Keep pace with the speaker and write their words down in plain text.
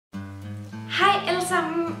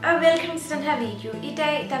velkommen til den her video. I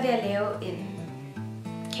dag der vil jeg lave en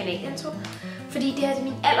kanalintro, fordi det her er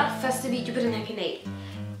min allerførste video på den her kanal.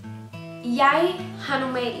 Jeg har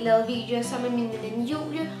normalt lavet videoer sammen med min veninde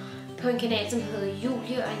Julie på en kanal, som hedder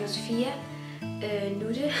Julie og Inger-Sofia. Nu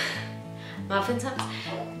er det meget fantastisk.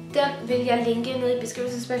 Den vil jeg linke ned i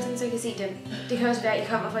beskrivelsesboksen, så I kan se den. Det kan også være, at I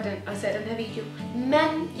kommer fra den og ser den her video.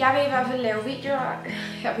 Men jeg vil i hvert fald lave videoer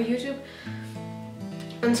her på YouTube.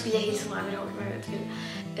 Undskyld, jeg hele tiden rammer over mig.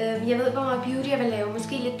 Jeg ved, hvor meget beauty jeg vil lave.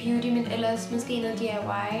 Måske lidt beauty, men ellers måske noget DIY.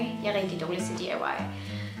 Jeg er rigtig dårlig til DIY.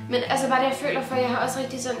 Men altså bare det, jeg føler for, jeg har også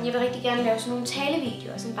rigtig sådan, jeg vil rigtig gerne lave sådan nogle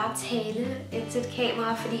talevideoer. Sådan bare tale til et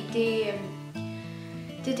kamera, fordi det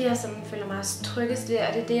er det, jeg sådan føler mig tryggest ved,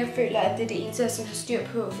 og det er det, jeg føler, at det er det eneste, jeg sådan har styr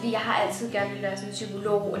på. Fordi jeg har altid gerne vil være sådan en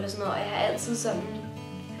psykolog eller sådan noget, og jeg har altid sådan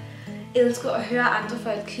elsket at høre andre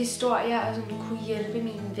folk historier, og sådan kunne hjælpe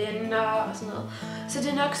mine venner og sådan noget. Så det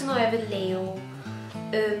er nok sådan noget, jeg vil lave.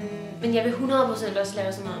 Men jeg vil 100% også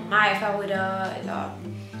lave sådan noget mig favoritter, eller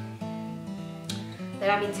hvad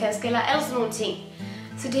der er min taske, eller alle sådan nogle ting.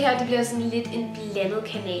 Så det her, det bliver sådan lidt en blandet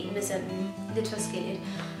kanal med sådan lidt forskelligt.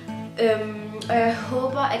 Og jeg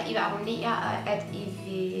håber, at I vil abonnere, og at I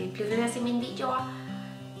vil blive ved med at se mine videoer,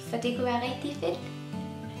 for det kunne være rigtig fedt.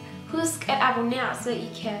 Husk at abonnere, så I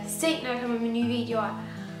kan se, når jeg kommer med nye videoer.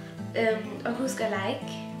 Og husk at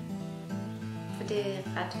like, for det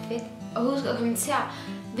er ret fedt. Og husk at kommentere.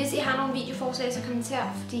 Hvis I har nogle videoforslag, så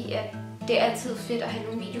kommenter, fordi at det er altid fedt at have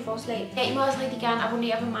nogle videoforslag. Ja, I må også rigtig gerne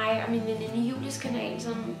abonnere på mig og min veninde Julies kanal,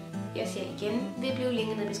 som jeg siger igen, vil blive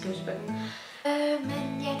linket ned i beskrivelsesboksen.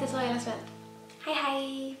 Men ja, det tror jeg ellers var. Hej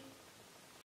hej!